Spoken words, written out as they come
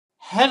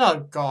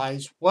Hello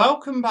guys,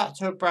 welcome back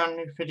to a brand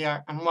new video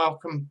and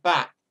welcome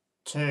back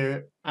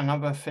to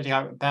another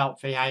video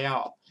about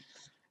VAR.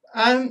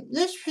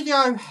 This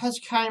video has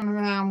came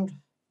around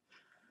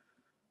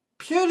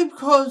purely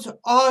because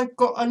I've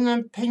got an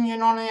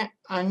opinion on it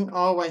and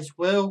always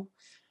will.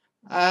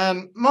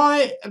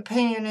 My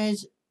opinion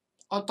is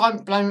I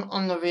don't blame it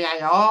on the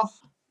VAR.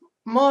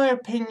 My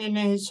opinion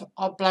is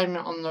I blame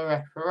it on the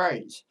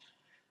referees.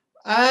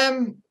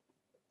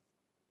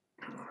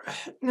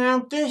 Now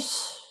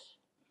this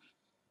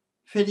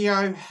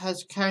video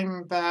has came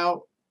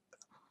about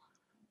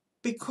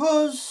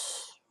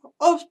because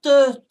of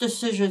the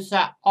decisions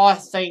that I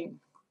think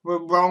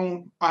were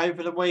wrong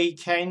over the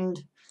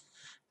weekend.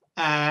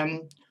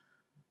 But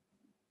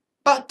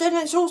then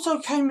it's also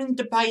came in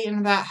debating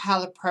about how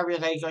the Premier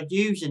League are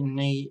using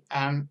the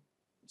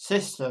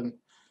system.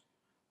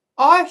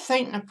 I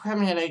think the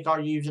Premier League are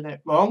using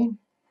it wrong.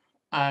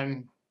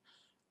 And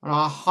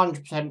I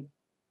 100%,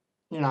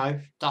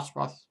 that's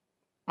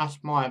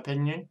my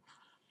opinion.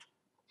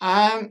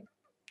 VAR,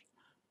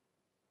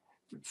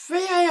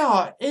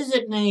 is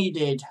it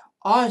needed?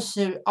 I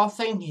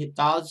think it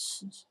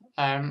does.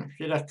 If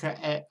you look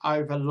at it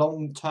over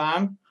long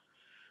term.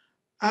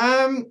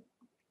 But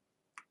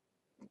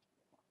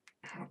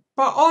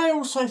I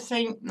also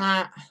think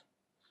that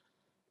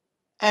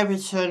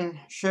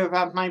Everton should have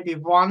had maybe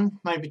one,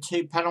 maybe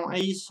two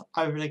penalties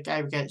over the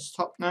game against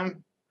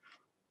Tottenham.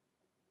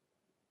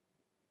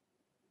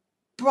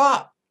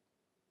 But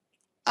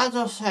as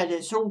I said,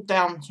 it's all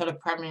down to the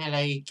Premier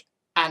League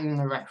and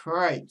the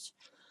referees.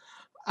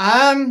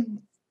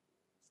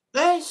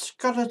 Let's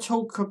gotta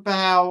talk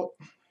about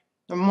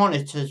the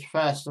monitors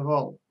first of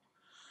all.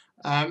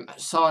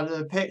 Side of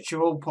the picture,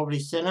 you've all probably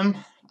seen them.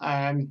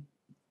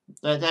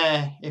 They're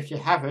there if you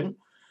haven't.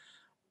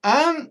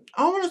 I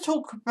want to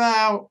talk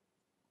about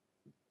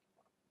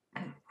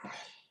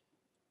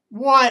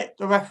why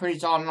the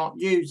referees are not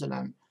using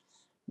them.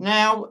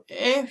 Now,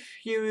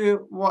 if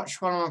you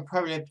watch one of my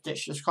Premier League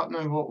predictions, I can't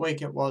remember what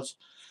week it was.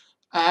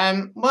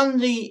 One of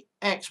the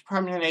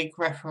ex-Premier League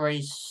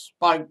referees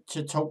spoke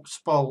to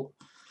TalkSport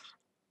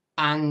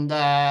and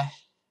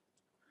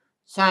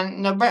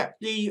saying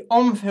the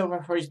on-field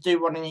referees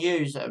do want to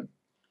use them.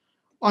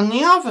 On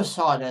the other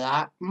side of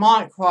that,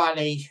 Mike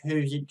Riley,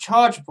 who's in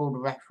charge of all the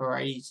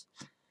referees,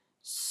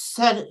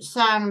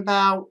 saying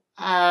about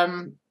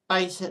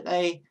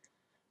basically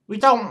we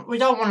don't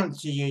want them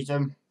to use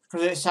them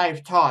because it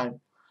saves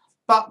time.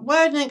 But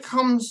when it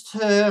comes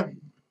to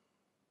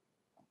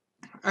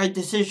a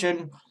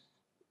decision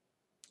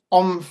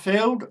on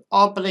field,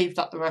 I believe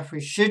that the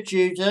referees should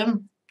use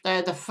them.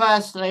 They're the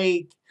first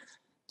league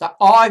that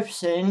I've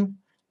seen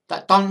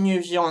that don't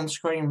use the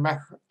on-screen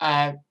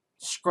the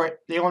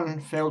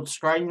on-field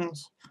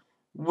screens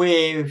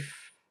with,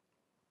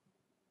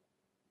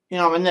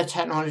 when the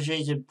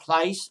technology is in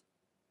place.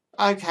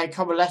 Okay,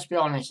 come on, let's be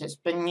honest. It's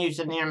been used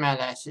in the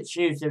MLS. It's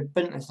used in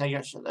Bundesliga.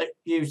 It's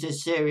used in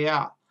Serie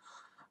A.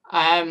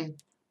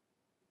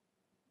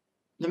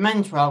 The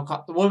Men's World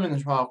Cup, the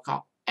Women's World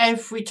Cup.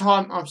 Every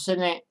time I've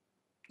seen it,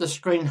 the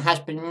screen has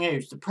been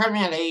used. The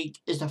Premier League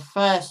is the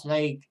first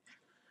league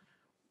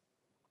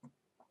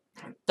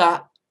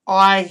that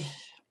I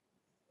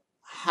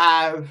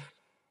have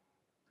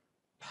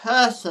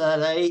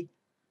personally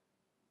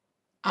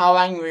are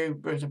angry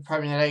with the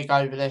Premier League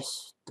over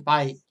this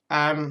debate.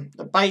 The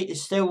debate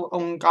is still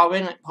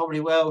ongoing. It probably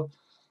will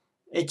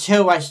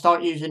until they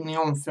start using the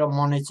on-field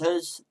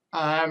monitors.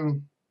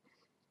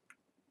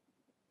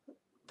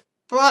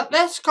 But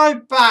let's go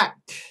back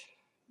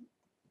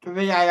to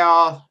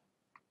VAR.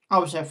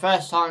 Obviously, the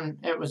first time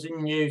it was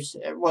in use,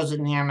 it was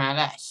in the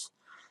MLS.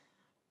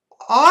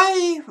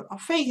 I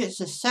think it's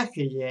the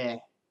second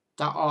year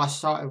that I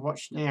started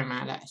watching the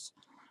MLS.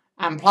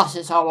 And plus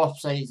it's our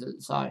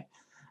off-season, so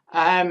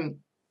I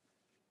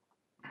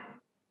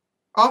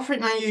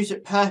think they use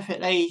it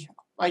perfectly.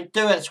 They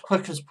do it as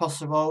quick as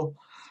possible.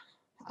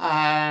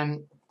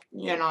 And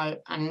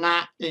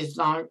that is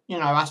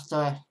that's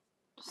the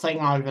thing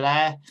over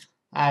there.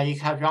 You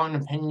can have your own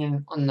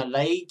opinion on the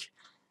league.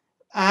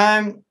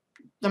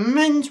 The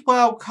Men's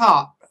World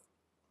Cup,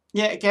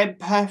 yet again,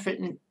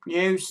 perfect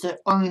use. The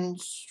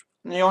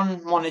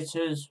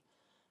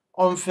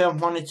on-field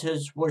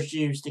monitors was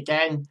used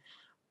again.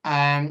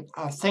 I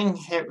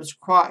think it was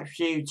quite a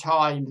few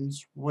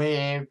times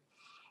with,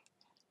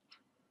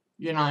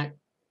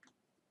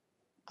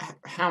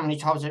 how many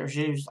times it was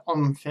used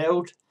on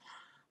field.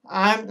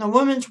 The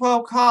Women's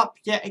World Cup,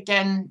 yet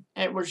again,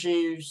 it was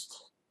used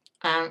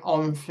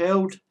on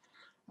field.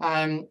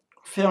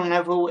 Phil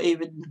Neville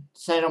even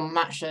said on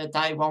Match of the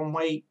Day one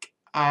week,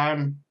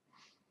 obviously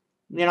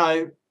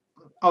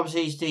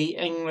he's the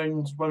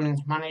England's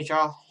women's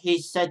manager.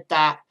 He said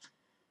that,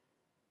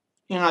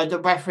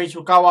 the referees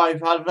will go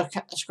over, look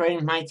at the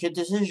screen, make a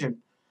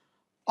decision.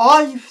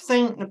 I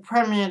think the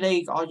Premier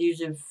League are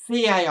using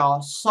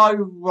VAR so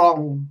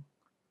wrong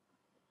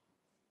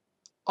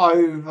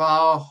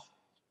over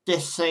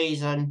this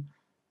season.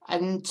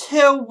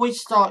 Until we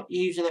start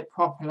using it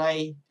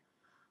properly,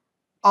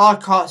 I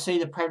can't see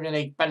the Premier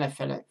League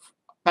benefiting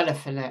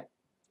benefiting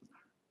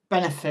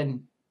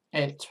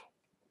it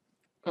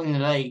in the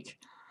league.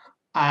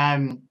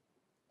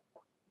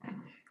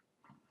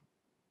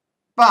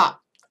 But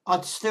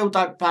I still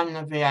don't blame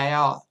the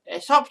VAR.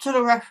 It's up to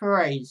the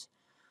referees.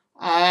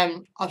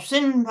 I've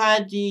seen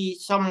where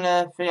some of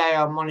the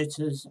VAR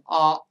monitors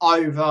are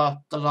over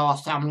the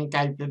last how many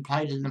games been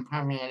played in the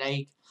Premier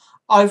League.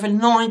 Over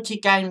 90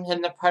 games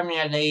in the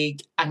Premier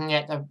League, and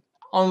yet the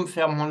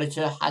on-field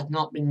monitor has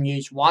not been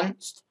used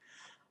once.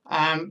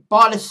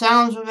 By the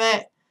sounds of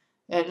it,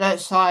 it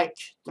looks like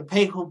the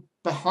people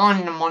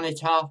behind the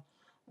monitor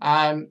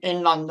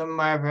in London,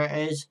 wherever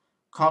it is,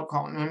 can't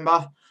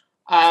remember,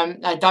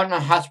 they don't know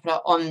how to put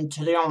it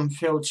onto the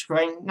on-field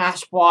screen.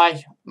 That's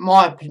why,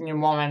 my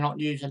opinion, why they're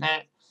not using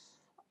it.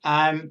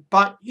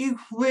 But you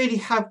really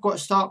have got to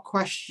start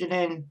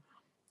questioning,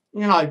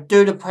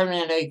 do the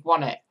Premier League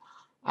want it?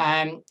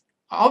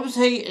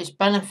 Obviously, it's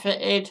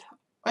benefited.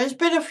 There's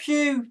been a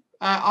few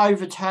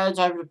overturns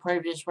over the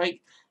previous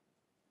week,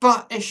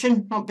 but it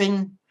shouldn't have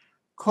been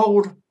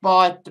called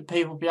by the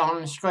people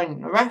behind the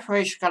screen. The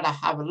referee's got to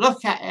have a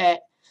look at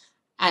it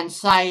and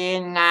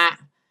saying that,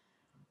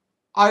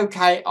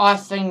 okay, I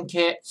think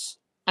it's,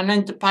 and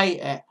then debate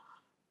it.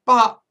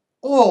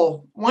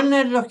 Or when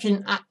they're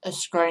looking at the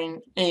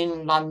screen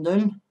in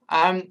London,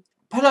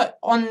 put it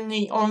on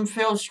the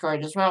on-field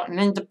screen as well, and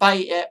then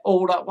debate it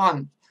all at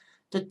once.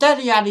 The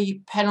Dele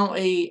Alli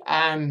penalty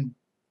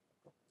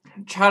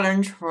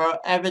challenge for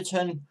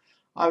Everton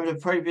over the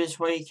previous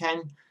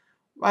weekend,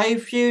 they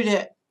viewed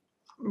it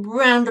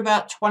round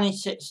about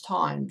 26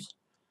 times.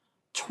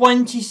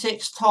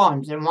 26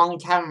 times in one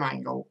camera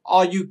angle.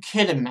 Are you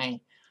kidding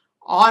me?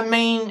 I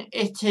mean,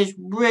 it is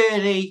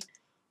really...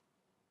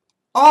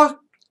 I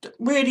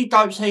really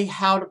don't see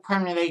how the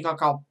Premier League are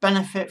going to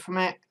benefit from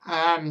it,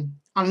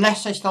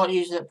 unless they start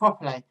using it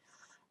properly.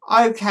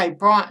 Okay,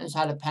 Brighton's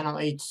had a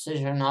penalty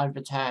decision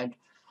overturned.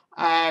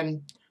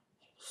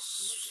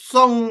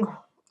 Song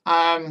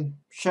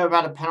should have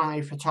had a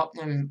penalty for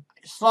Tottenham.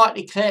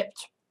 Slightly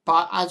clipped,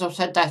 but as I've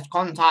said, that's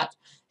contact.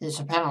 It's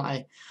a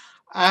penalty.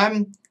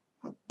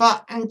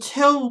 But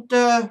until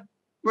the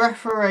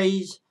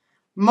referees,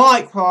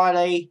 Mike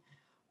Riley,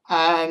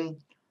 and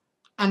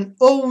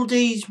all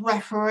these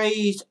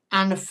referees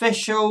and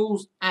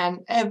officials and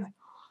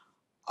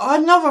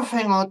another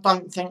thing, I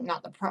don't think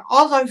that they're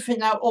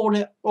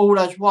all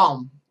as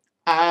one.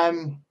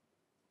 I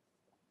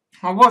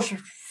watched a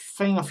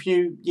thing a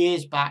few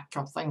years back,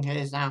 I think it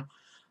is now,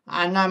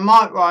 and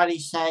Mike Riley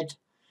said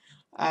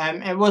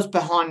it was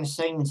behind the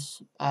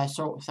scenes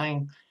sort of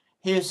thing.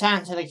 He was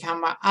saying to the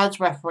camera,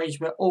 as referees,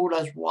 we're all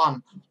as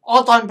one.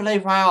 I don't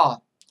believe they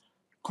are.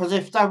 Because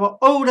if they were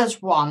all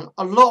as one,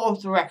 a lot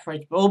of the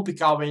referees will be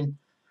going,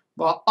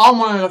 well, I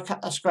want to look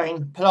at the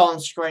screen, put it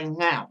on screen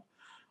now.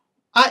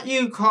 At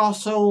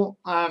Newcastle,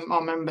 I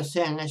remember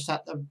seeing this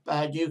at the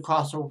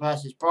Newcastle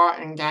versus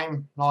Brighton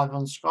game, live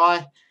on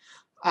Sky.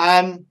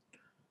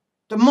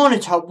 The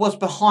monitor was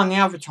behind the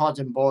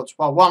advertising boards,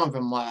 well, one of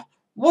them were.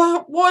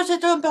 What is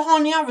it doing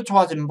behind the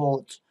advertising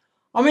boards?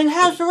 I mean,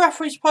 how's the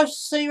referee supposed to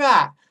see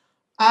that?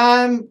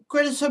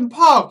 Goodison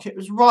Park, it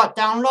was right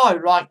down low,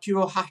 like you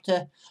will have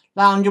to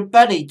lay on your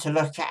belly to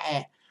look at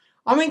it.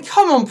 I mean,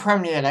 come on,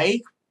 Premier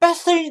League.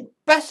 Best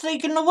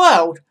league in the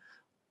world.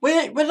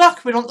 We're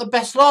lucky we're not the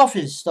best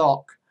laughing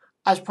stock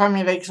as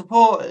Premier League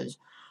supporters.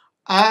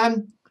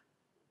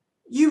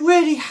 You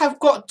really have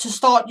got to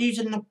start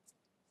using the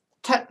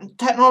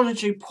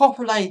technology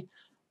properly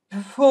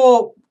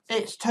before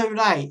it's too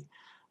late.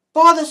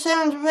 By the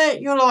sound of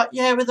it, you're like,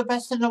 yeah, we're the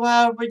best in the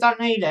world, we don't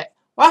need it.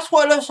 Well, that's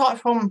what it looks like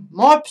from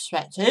my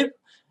perspective,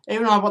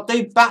 even though I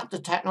do back the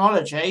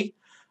technology.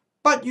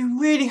 But you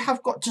really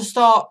have got to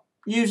start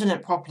using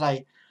it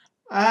properly.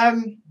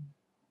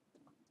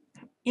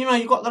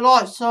 You've got the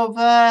likes of,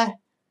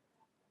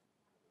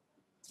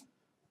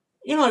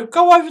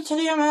 go over to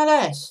the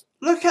MLS.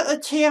 Look at the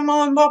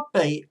TMI in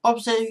rugby.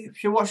 Obviously,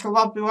 if you watch the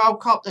Rugby World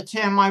Cup, the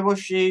TMI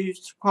was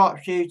used quite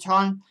a few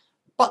times.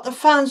 But the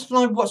fans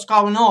know what's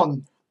going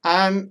on.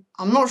 I'm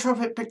not sure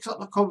if it picks up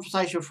the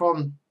conversation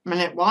from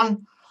minute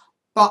one,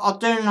 but I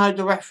do know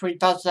the referee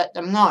does let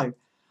them know.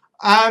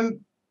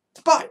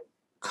 But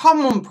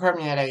come on,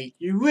 Premier League,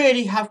 you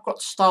really have got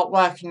to start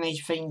working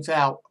these things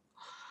out.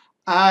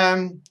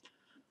 I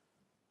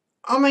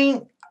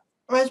mean,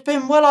 there's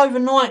been well over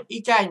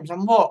 90 games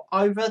and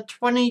over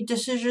 20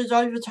 decisions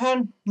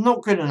overturned?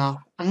 Not good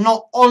enough. And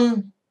not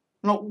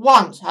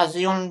once has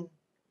the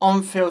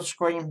on-field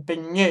screen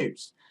been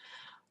used.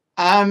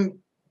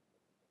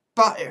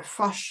 But it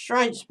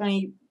frustrates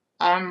me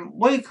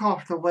week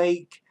after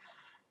week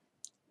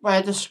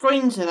where the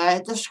screens are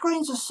there. The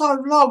screens are so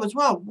low as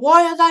well.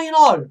 Why are they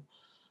low?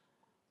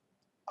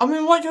 I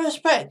mean, what are you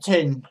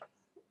expecting?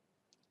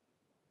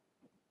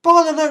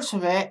 By the looks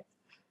of it,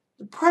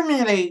 the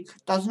Premier League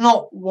does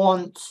not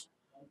want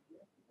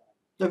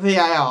the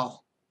VAR.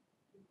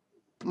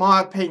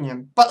 My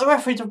opinion. But the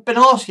referees have been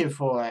asking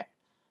for it.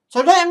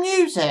 So let them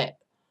use it.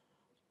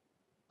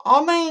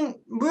 I mean,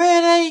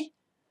 really?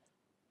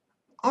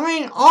 I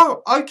mean,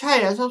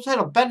 okay, as I've said,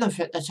 I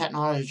benefit the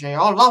technology.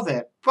 I love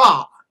it.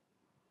 But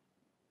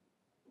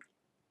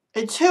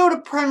until the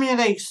Premier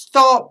League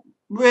start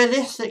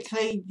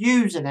realistically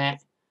using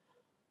it,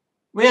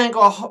 we ain't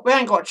got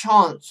a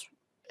chance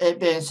at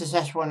being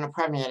successful in the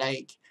Premier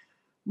League.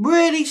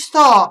 Really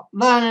start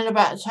learning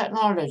about the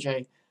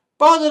technology.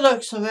 By the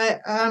looks of it,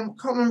 I can't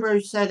remember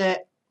who said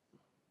it.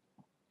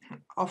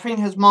 I think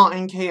it was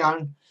Martin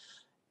Keown.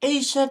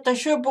 He said they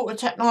should have brought the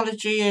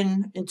technology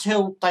in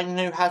until they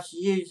knew how to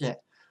use it.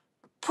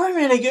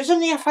 Premier League, it was in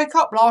the FA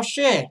Cup last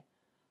year.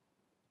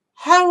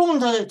 How long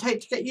does it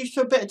take to get used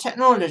to a bit of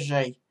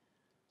technology?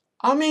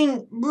 I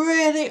mean,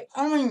 really,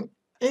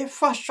 it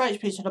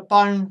frustrates me to the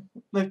bone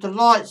with the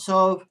likes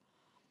of,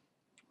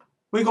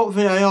 we got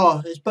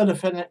VAR, it's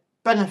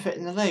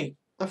benefiting the league.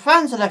 The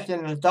fans are left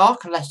in the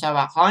dark unless they're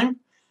at home.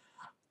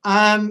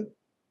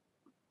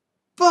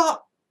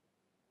 But,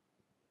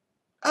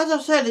 as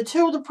I said,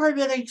 until the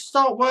Premier League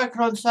start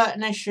working on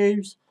certain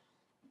issues,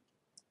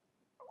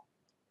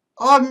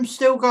 I'm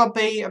still going to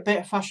be a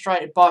bit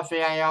frustrated by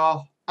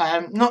VAR.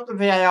 Not the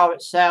VAR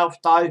itself,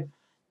 though,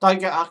 don't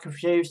get that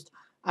confused,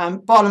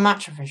 by the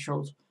match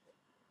officials.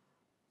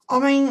 I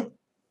mean,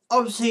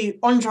 obviously,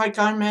 Andre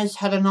Gomez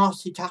had a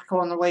nasty tackle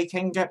on the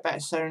weekend. Get better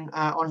soon,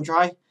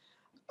 Andre.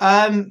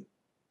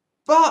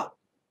 But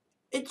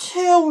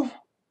until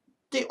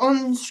the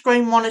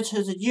on-screen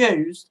monitors are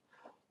used,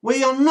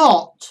 we are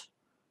not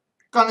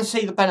going to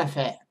see the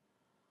benefit.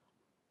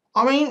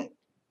 I mean,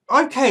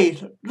 okay,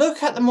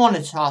 look at the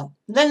monitor.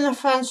 Then the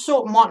fans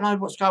sort of might know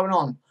what's going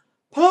on.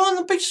 Put it on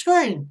the big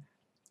screen.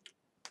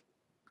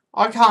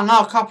 Okay, I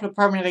know a couple of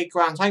Premier League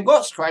grounds ain't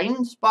got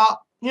screens, but,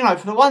 you know,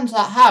 for the ones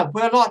that have,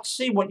 we'd like to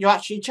see what you're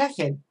actually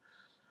checking.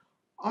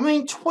 I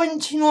mean,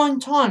 29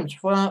 times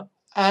for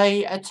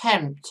a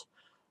attempt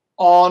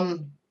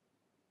on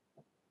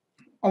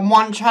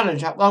one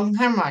challenge at one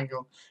camera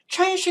angle.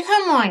 Change the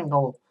camera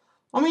angle.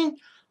 I mean,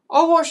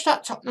 I watched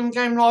that Tottenham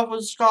game live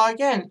on Sky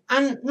again,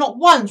 and not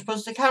once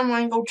was the camera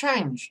angle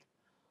changed.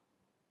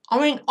 I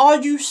mean,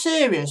 are you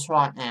serious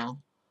right now?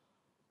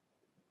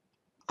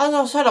 As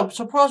I said, I'm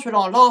surprised we're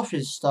not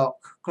laughing stock,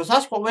 because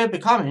that's what we're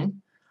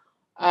becoming.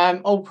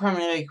 All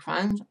Premier League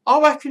fans. I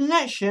reckon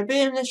next year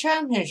be in the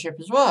Championship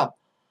as well.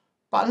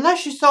 But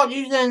unless you start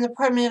using it in the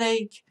Premier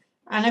League,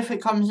 and if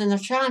it comes in the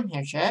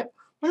Championship,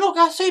 we're not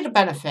going to see the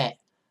benefit.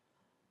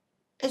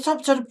 It's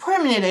up to the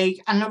Premier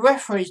League and the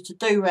referees to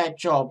do their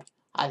job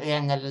at the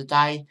end of the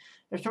day.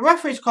 If the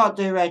referees can't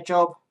do their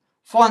job,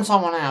 find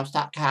someone else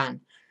that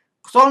can.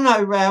 Because I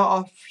know there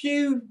are a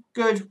few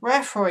good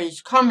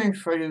referees coming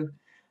through.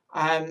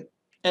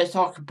 It's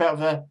like a bit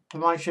of a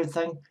promotion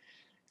thing.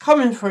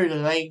 Coming through the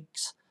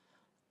leagues.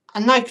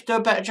 And they could do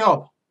a better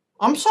job.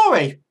 I'm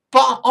sorry,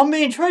 but I'm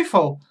being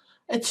truthful.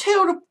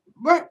 Until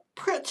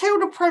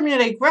the Premier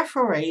League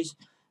referees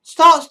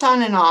start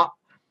standing up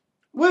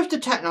with the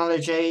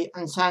technology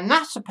and saying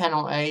that's a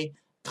penalty,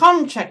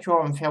 come check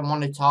your on-field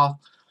monitor.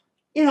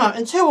 You know,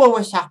 until all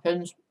this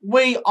happens,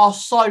 we are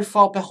so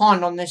far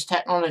behind on this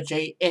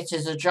technology, it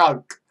is a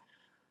joke.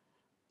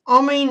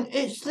 I mean,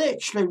 it's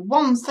literally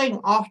one thing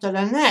after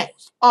the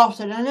next,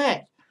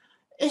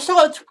 It's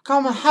started to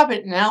become a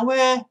habit now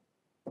where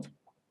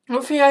the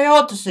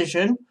VAR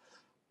decision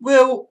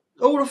will,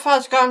 all the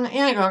fans going,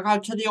 go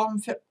to the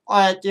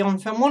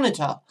on-field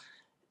monitor.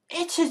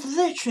 It is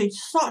literally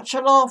such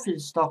a laughing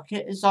stock,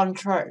 it is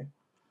untrue.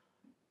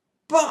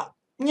 But,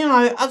 you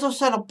know, as I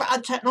said, a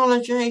bad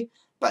technology,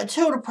 but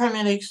until the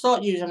Premier League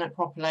start using it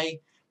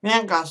properly, we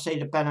ain't going to see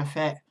the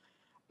benefit.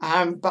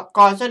 But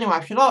guys, anyway,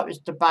 if you like this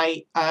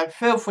debate,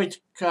 feel free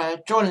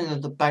to join in the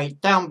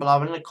debate down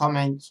below in the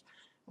comments.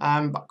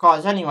 But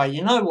guys, anyway,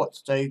 you know what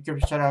to do.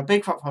 Give us a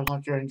big fat thumbs up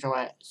if you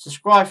enjoy it.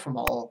 Subscribe for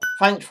more.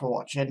 Thanks for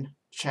watching.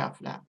 Ciao for now.